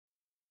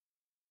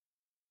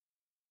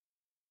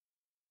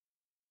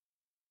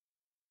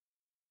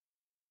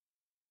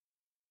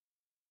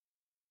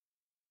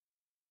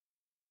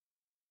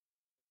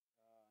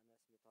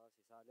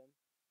Sisalem.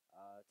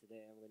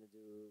 Today I'm going to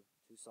do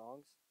two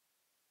songs.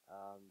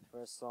 The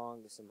first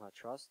song is somehow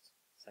Trust.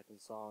 Second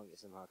song is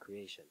somehow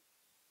Creation.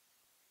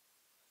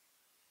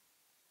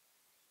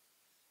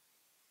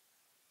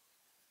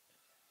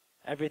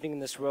 Everything in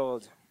this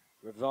world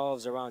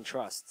revolves around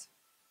trust.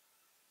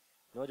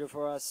 In order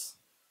for us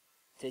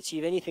to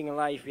achieve anything in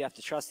life, we have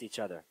to trust each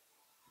other.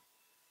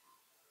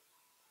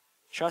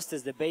 Trust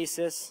is the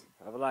basis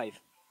of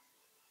life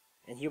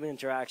and human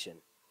interaction.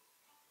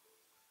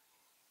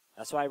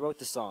 That's why I wrote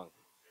the song.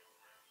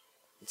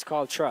 It's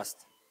called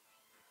Trust.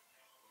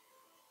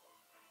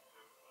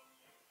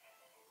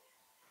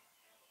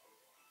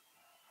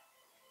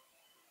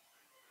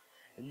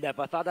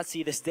 Never thought I'd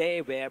see this day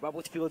where I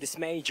would feel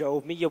dismay.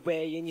 Drove me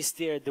away and you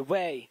steered the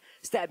way.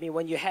 Stabbed me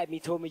when you had me,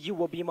 told me you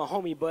will be my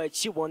homie,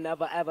 but you will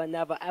never, ever,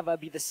 never, ever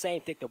be the same.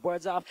 Take the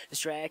words off the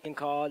track and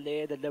call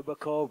it a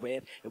lyrical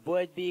rip. It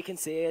would be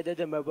considered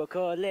a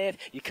miracle if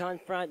you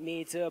confront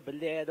me to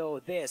belittle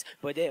this,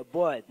 but it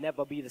would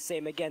never be the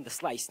same again. The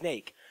sly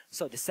snake,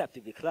 so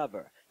deceptively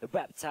clever. The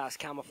reptile's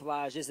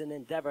camouflage is an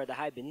endeavor to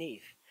hide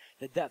beneath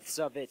the depths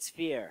of its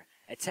fear,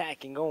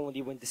 attacking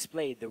only when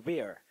displayed the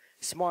rear.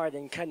 Smart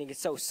and cunning, it's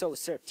so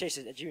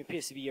surreptitious. A dream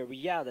appears to be a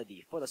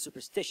reality, full of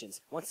superstitions.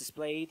 Once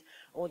displayed,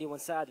 only one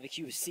side of the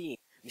cube is seen.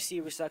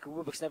 Mysterious like a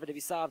Rubik's, never to be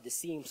solved, it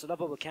seems. So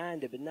lovable,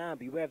 kind, but benign,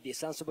 beware of the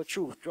insensible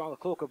truth. Drawing a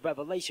cloak of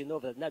revelation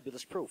over the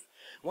nebulous proof.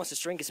 Once the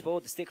string is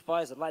pulled, the stick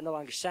fires, the light no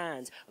longer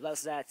shines.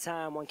 Unless at that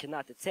time one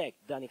cannot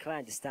detect, done in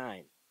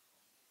clandestine.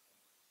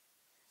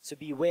 So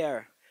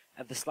beware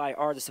of the sly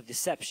artist of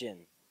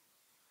deception.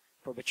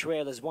 For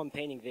betrayal is one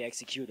painting they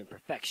execute in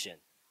perfection.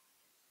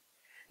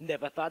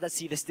 Never thought I'd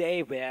see this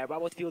day where I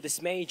would feel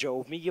dismay.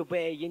 Drove me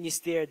away and you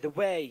steered the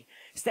way.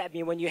 Stabbed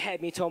me when you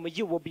had me, told me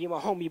you will be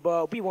my homie,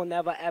 but we will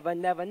never, ever,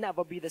 never,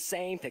 never be the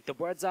same. Take the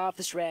words off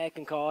the track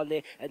and call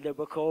it a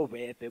lyrical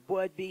rip. It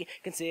would be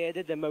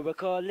considered a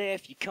miracle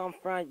if you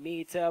confront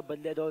me to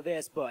belittle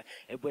this, but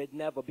it would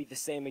never be the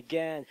same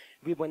again.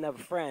 We were never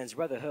friends,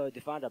 brotherhood,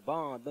 defined a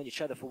bond, known each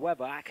other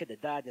forever. I could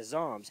have died in his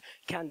arms.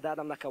 Counted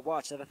him like a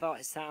watch, never thought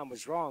his time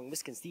was wrong.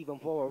 Misconceived him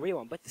for a real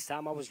one, but this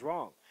time I was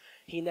wrong.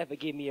 He never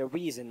gave me a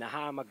reason to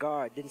hide my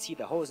guard. Didn't see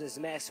the holes in his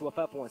mask to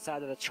up one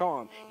side of the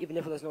charm. Even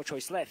if there was no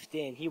choice left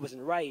and he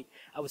wasn't right,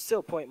 I would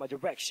still point my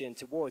direction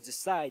towards his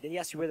side. And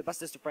yes, we were the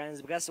bestest of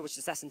friends, but that's which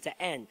is destined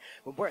to end.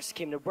 When worst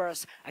came to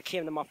worst, I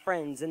came to my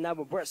friends. And now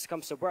when worst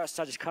comes to worst,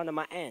 I just come to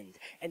my end.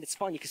 And it's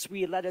funny, cause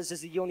 3 letters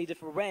is the only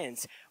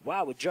difference.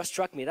 Wow, it just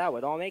struck me that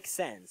would all make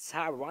sense.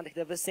 How ironic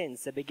ever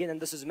since the beginning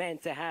this was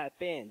meant to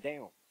happen.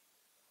 Damn.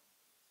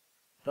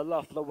 The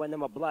love flowing in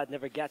my blood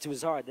never got to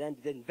his heart, it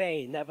ended in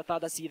vain. Never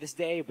thought I'd see this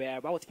day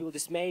where I would feel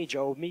dismay.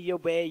 Drove me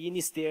away and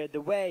you steered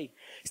the way.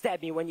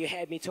 Stabbed me when you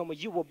had me, told me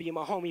you will be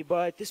my homie,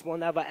 but this will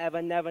never,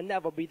 ever, never,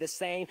 never be the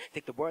same.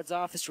 Take the words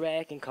off the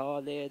track and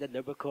call it a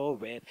lyrical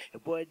rip.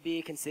 It would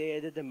be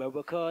considered a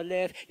miracle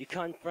if you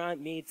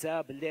confront me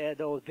to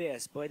belittle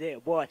this, but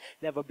it would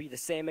never be the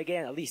same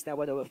again. At least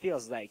now I know what it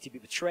feels like to be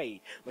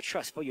betrayed. With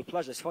trust for your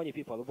pleasures, for your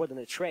people, I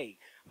wouldn't trade.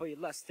 For your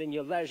lust and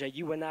your leisure,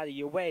 you went out of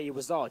your way. It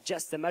was all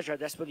just a measure,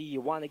 desperately you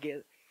want to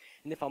get.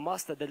 And if I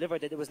must have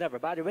delivered it, it was never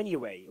about it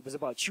anyway. It was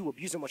about you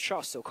abusing my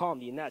trust so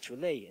calmly and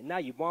naturally. And now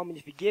you want me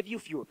to forgive you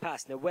if you were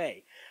passing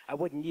away. I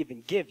wouldn't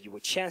even give you a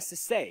chance to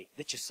say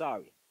that you're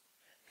sorry.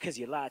 Cause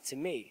you lied to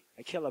me.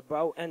 I kill a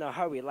bro in a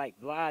hurry like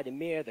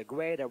Vladimir the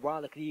Great.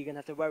 Ironically, you're gonna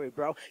have to worry,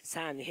 bro. It's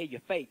time to hear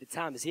your fate. The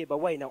time is here, but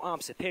wait, no, I'm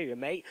superior,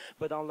 mate.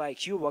 But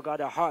unlike you, I got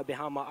a heart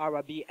behind my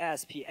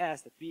RIBS,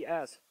 PS, the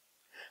PS.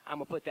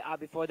 I'ma put the I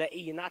before the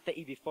E, not the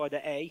E before the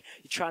A.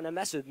 You're trying to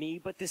mess with me,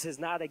 but this is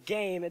not a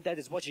game, and that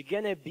is what you're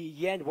gonna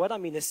be. And what I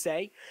mean to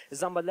say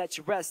is I'ma let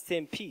you rest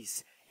in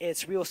peace.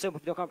 It's real simple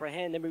if you don't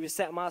comprehend. Let me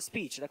reset my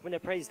speech. Like when the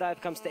praise dive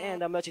comes to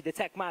end, I'll let you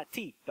detect my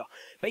teeth.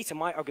 Based on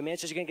my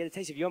arguments, you're gonna get a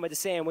taste of your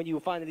medicine when you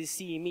finally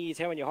see me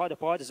tearing your heart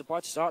apart. There's a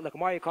part to start like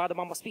Mario Kart. I'm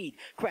on my speed.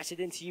 Crash it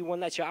into you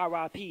and let your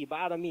RIP. But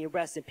I don't mean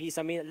rest in peace,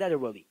 I mean it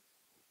literally.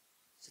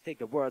 So take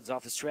the words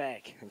off the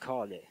track and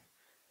call it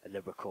a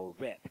lyrical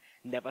rip.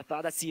 Never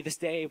thought I'd see this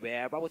day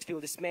where I would feel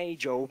dismay.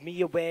 Drove me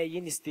away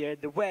and you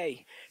steered the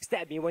way.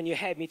 Stabbed me when you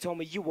had me, told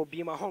me you will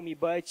be my homie,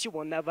 but you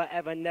will never,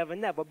 ever, never,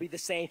 never be the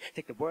same.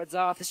 Take the words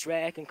off the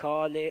track and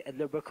call it a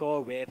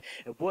lyrical rip.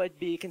 It would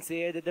be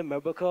considered a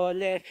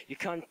miracle if you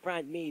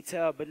confront me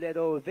to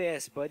belittle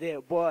this, but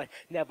it would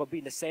never be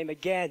the same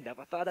again.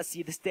 Never thought I'd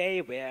see this day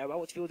where I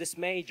would feel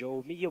dismay.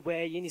 Drove me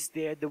away and you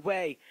steered the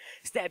way.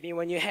 Stabbed me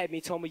when you had me,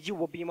 told me you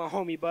will be my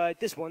homie, but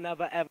this will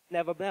never, ever,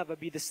 never, never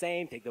be the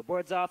same. Take the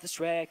words off the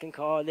track and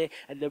call it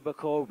a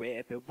lyrical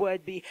rip. It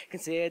would be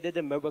considered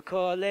a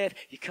miracle if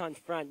you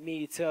confront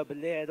me to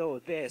belittle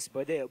this,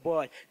 but it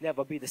would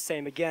never be the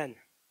same again.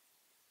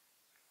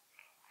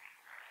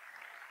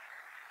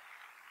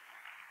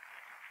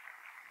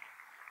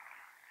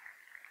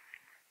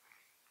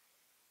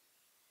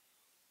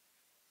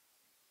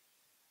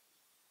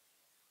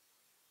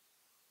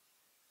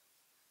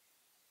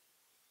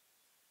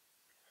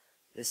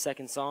 This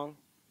second song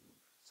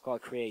is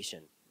called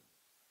Creation.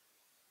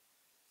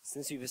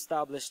 Since we've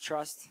established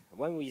trust,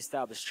 when we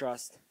establish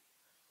trust,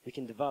 we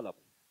can develop.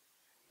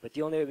 But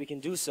the only way we can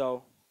do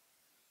so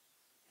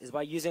is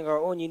by using our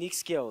own unique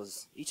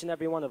skills, each and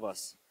every one of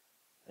us,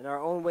 in our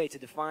own way to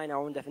define our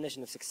own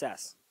definition of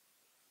success.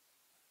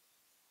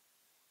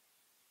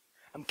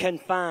 I'm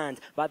confined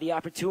by the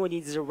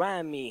opportunities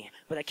around me,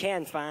 but I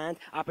can find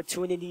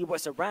opportunity what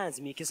surrounds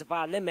me. Cause if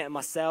I limit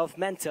myself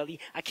mentally,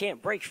 I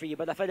can't break free.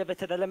 But if I live it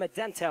to the limit,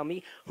 then tell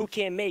me, who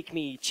can make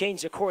me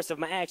change the course of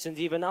my actions,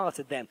 even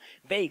alter them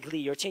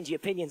vaguely, or change the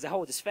opinions I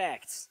hold as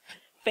facts?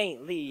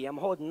 Faintly, I'm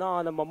holding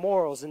on to my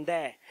morals, and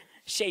that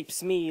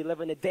shapes me,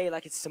 living a day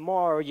like it's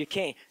tomorrow. You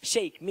can't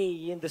shake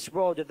me in this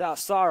world without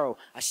sorrow.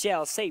 I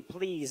shall say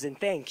please and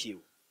thank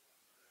you.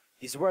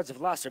 These words have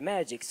lost their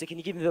magic, so can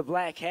you give me the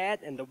black hat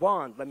and the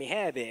wand? Let me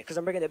have it, cause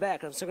I'm bringing it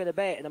back, I'm swinging it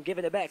back, and I'm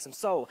giving it back some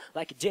soul,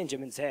 like a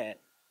gingerman's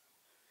hat.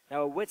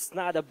 Now it's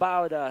not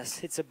about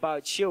us, it's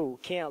about you.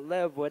 Can't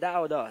live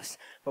without us.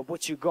 But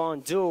what you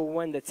gonna do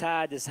when the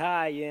tide is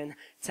high and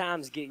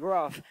times get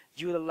rough?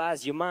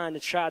 Utilize your mind to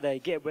try to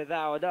get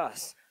without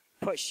us.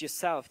 Push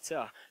yourself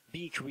to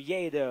be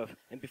creative,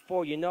 and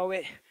before you know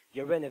it,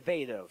 you're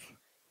innovative.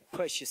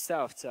 Push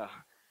yourself to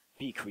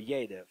be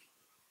creative.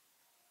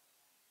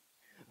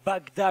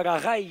 بقدر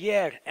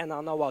أغير and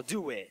I know I'll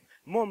do it.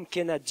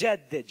 ممكن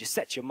أجدد, just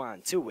set your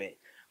mind to it.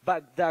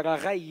 بقدر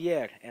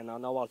أغير and I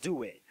know I'll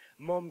do it.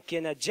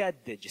 ممكن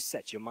أجدد, just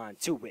set your mind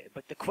to it.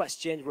 But the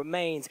question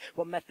remains,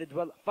 what method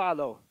will I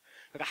follow?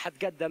 راح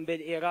أتقدم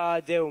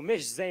بالإرادة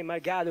ومش زي ما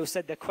قالوا.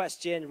 Said the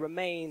question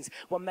remains,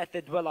 what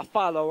method will I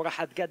follow?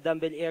 راح أتقدم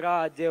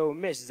بالإرادة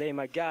ومش زي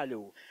ما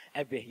قالوا.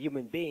 Every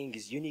human being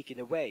is unique in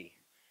a way.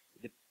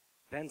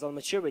 Depends on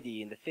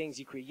maturity and the things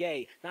you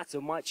create. Not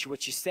so much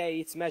what you say,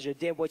 it's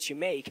measured in what you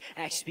make.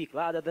 Actions speak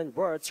louder than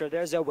words, so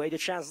there's a way to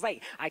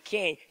translate. I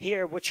can't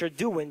hear what you're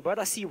doing, but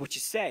I see what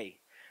you say.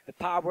 The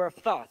power of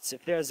thoughts.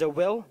 If there's a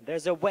will,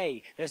 there's a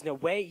way. There's no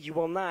way you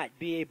will not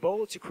be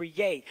able to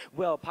create.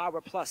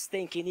 Willpower plus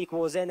thinking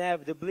equals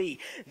inevitably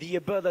the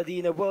ability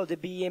in the world to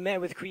be a man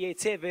with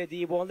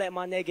creativity. Won't let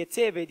my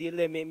negativity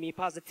limit me.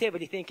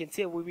 Positivity think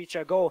until we reach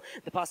our goal.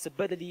 The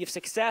possibility of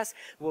success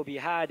will be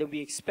higher than we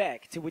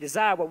expect. Till we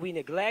desire what we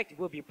neglect,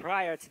 we'll be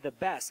prior to the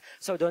best.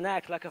 So don't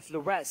act like a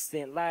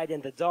fluorescent light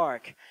in the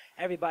dark.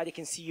 Everybody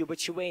can see you,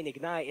 but you ain't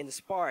igniting the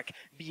spark.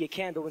 Be a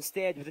candle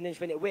instead with an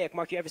infinite wick.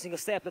 Mark you every single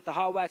step, let the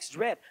hot wax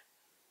drip.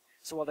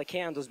 So all the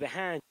candles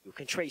behind you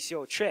can trace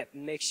your trip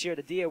and make sure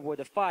to deal with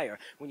the fire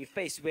when you're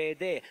faced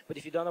with it. But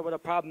if you don't know what the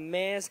problem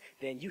is,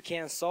 then you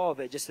can't solve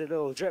it. Just a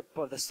little drip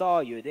of the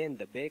solute in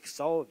the big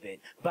solvent.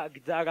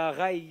 بقدر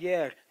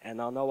أغير and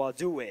I know I'll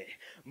do it.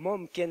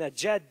 ممكن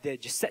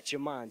أجدد, just set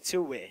your mind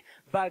to it.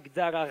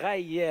 بقدر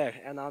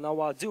أغير and I know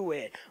I'll do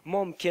it.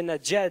 ممكن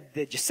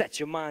أجدد, just set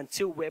your mind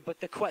to it. But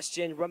the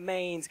question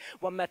remains,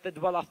 what method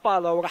will I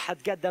follow? راح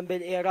أتقدم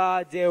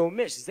بالإرادة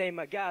ومش زي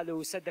ما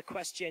قالوا. Said the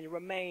question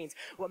remains,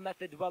 what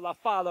method will I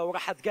follow?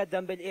 راح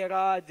أتقدم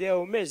بالإرادة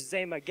ومش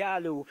زي ما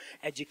قالوا.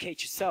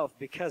 Educate yourself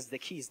because the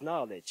key's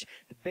knowledge.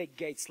 The big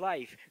gate's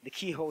life, the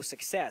key holds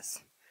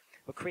success.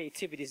 But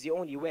creativity is the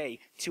only way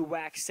to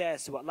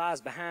access what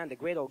lies behind the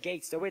great old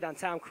gates. The wait on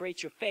time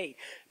creates your fate.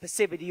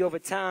 Passivity over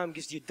time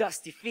gives you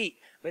dusty feet,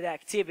 but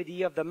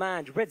activity of the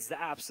mind rids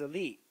the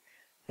obsolete.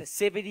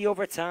 Passivity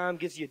over time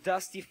gives you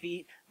dusty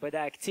feet, but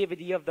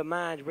activity of the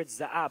mind rids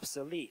the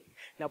obsolete.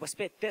 Now I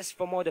spit this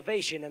for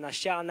motivation and I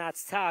shall not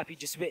stop. You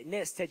just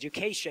witnessed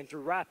education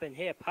through rap and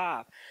hip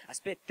hop. I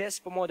spit this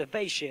for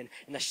motivation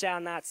and I shall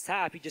not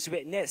stop. You just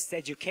witnessed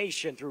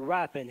education through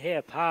rap and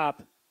hip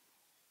hop.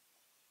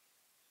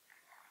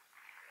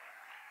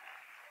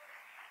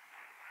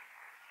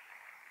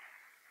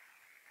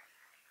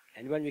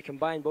 And when we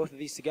combine both of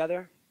these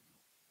together,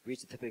 we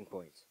reach the tipping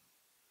point.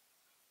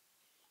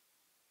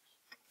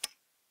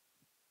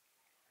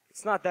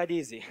 It's not that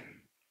easy.